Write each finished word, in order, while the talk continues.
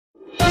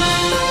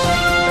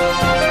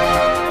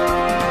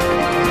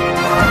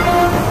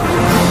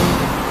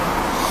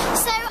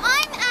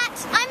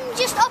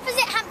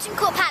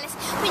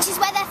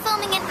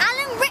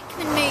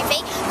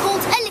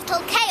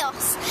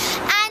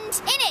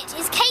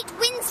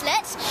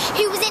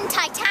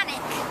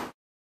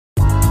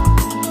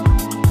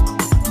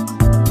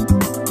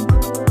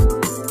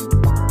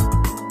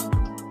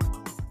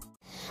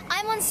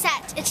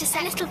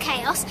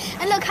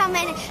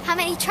How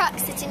many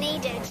trucks that are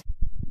needed?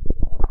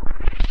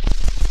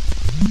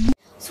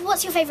 So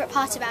what's your favourite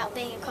part about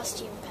being a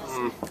costume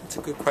person? It's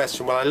a good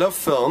question. Well, I love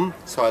film,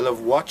 so I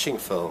love watching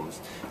films.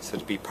 So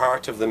to be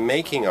part of the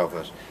making of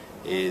it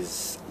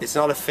it's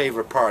not a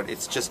favourite part,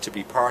 it's just to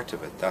be part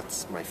of it.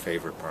 That's my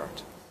favourite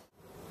part.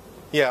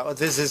 Yeah, well,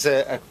 this is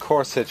a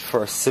corset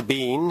for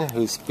Sabine,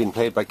 who's been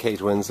played by Kate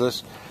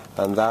Winslet,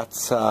 and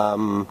that's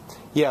worn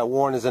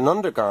as an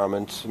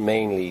undergarment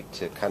mainly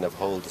to kind of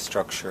hold the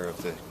structure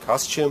of the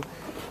costume,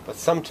 but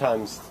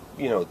sometimes,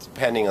 you know,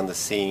 depending on the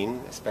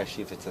scene,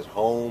 especially if it's at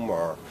home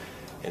or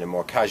in a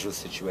more casual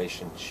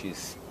situation,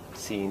 she's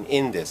seen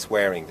in this,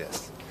 wearing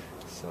this.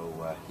 So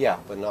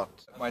but not.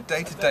 My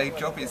day-to-day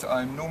job is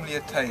I'm normally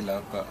a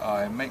tailor, but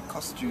I make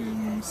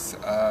costumes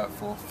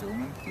for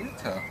film and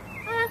theatre.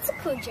 Oh, that's a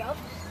cool job.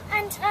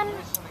 And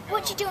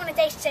what do you do on a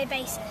day-to-day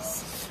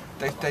basis?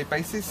 Day-to-day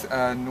basis,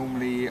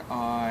 normally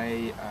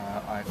I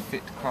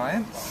fit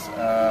clients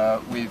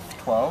with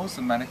toiles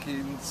and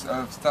mannequins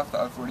of stuff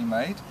that I've already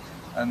made,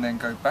 and then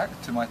go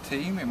back to my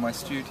team in my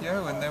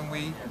studio, and then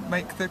we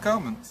make the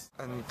garments.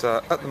 And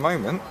at the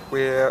moment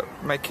we're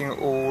making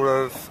all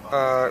of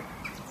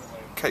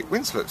Kate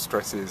Winslet's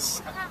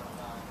dresses.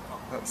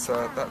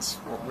 That's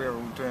what we're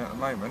all doing at the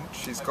moment.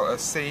 She's got a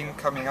scene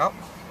coming up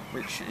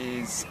which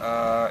is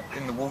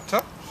in the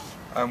water,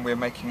 and we're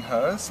making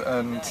hers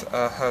and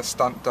her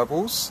stunt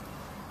doubles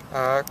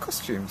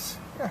costumes.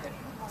 Yeah.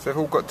 So they've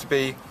all got to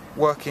be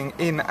working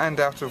in and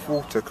out of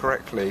water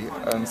correctly,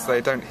 and so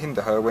they don't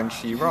hinder her when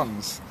she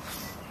runs.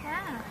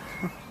 Wow.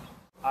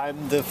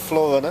 I'm the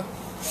floor runner,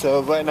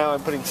 so right now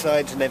I'm putting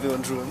sides in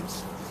everyone's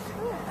rooms.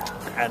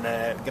 And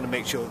I'm going to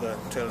make sure the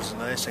trailers are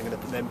nice. I'm going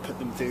to then put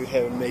them through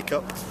hair and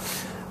makeup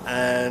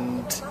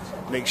and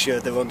make sure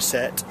they're on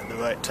set at the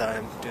right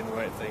time, doing the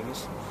right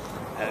things.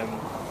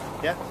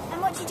 Yeah.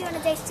 And what do you do on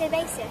a day-to-day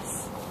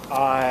basis?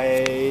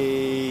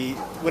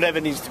 Whatever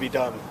needs to be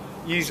done.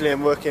 Usually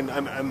I'm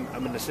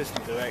an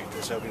assistant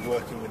director, so I'll be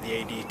working with the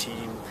AD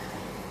team,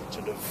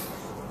 sort of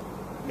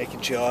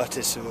making sure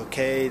artists are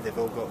okay, they've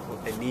all got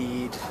what they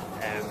need,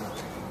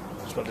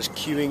 as well as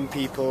cueing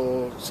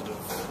people, sort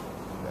of.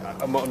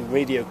 I'm on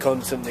radio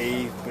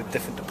constantly with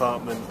different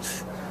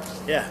departments.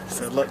 Yeah,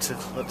 so lots of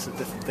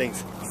different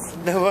things.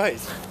 No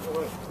worries.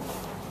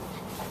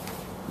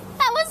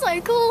 That was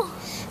so cool.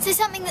 So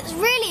something that's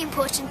really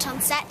important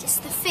on set is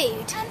the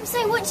food.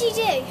 So what do you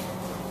do?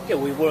 Yeah,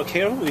 we work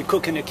here, we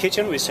cook in the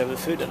kitchen, we serve the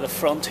food at the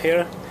front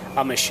here.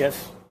 I'm a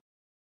chef.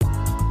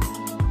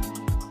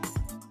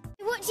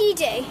 What do you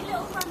do?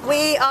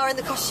 We are in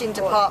the costume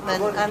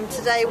department, and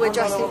today we're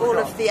dressing all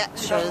of the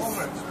extras.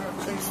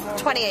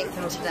 It's 28 of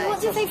them today.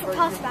 What's your favourite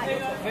part about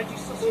it?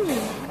 What do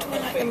I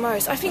like the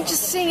most? I think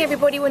just seeing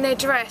everybody when they're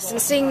dressed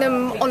and seeing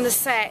them on the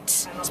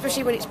set,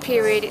 especially when it's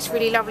period, it's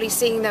really lovely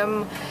seeing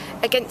them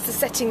against the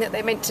setting that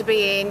they're meant to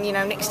be in, you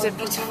know, next to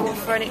beautiful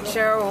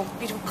furniture or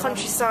beautiful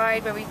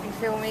countryside where we've been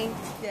filming.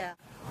 Yeah.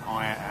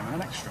 I am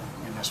an extra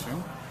in this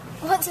film.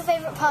 What's your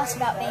favourite part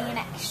about being an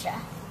extra?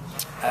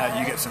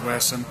 You get to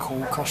wear some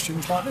cool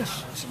costumes like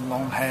this, some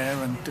long hair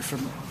and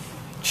different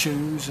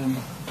shoes, and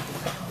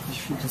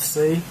as you can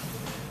see.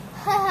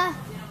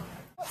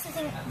 What's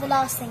the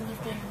last thing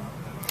you've been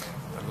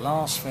in? The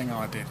last thing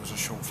I did was a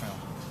short film.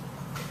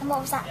 And what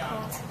was that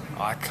called?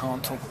 I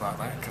can't talk about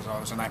that because I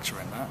was an actor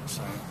in that,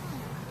 so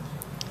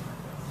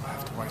I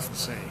have to wait and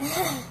see.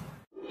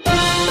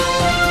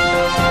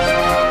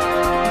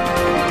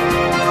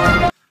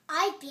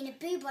 I've been a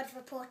Boobod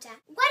reporter.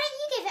 Why don't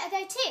you give it a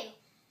go too?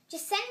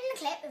 Just send in a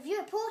clip of you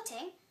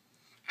reporting,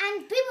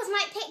 and Boobods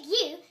might pick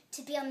you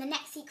to be on the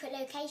next secret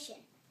location.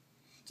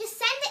 Just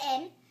send it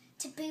in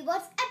to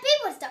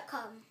boobods@boobods.com.